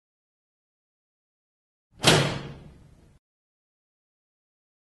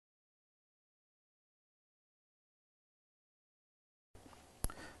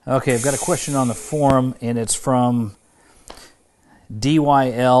Okay, I've got a question on the forum, and it's from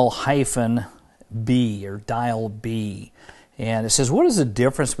DYL-B or Dial B. And it says, what is the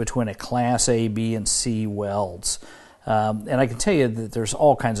difference between a Class A, B, and C welds? And I can tell you that there's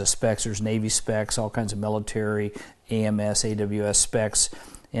all kinds of specs. There's Navy specs, all kinds of military, AMS, AWS specs,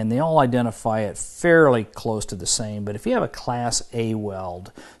 and they all identify it fairly close to the same. But if you have a Class A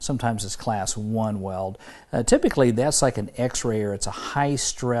weld, sometimes it's Class 1 weld, typically that's like an X-ray, or it's a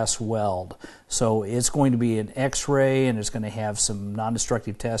high-stress weld. So it's going to be an X-ray, and it's going to have some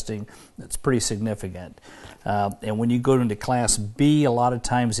non-destructive testing that's pretty significant. And when you go into Class B, a lot of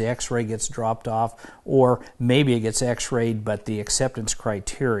times the X-ray gets dropped off, or maybe it gets X-rayed, but the acceptance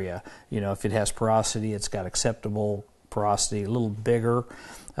criteria, if it has porosity, it's got acceptable porosity, a little bigger.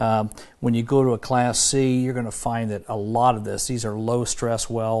 When you go to a Class C, you're going to find that a lot of these are low-stress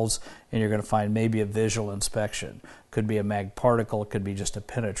welds, and you're going to find maybe a visual inspection. Could be a mag particle, it could be just a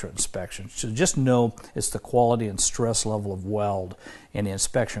penetrant inspection. So just know it's the quality and stress level of weld and the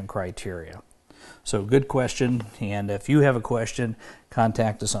inspection criteria. So good question, and if you have a question,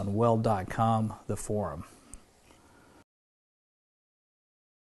 contact us on Weld.com, the forum.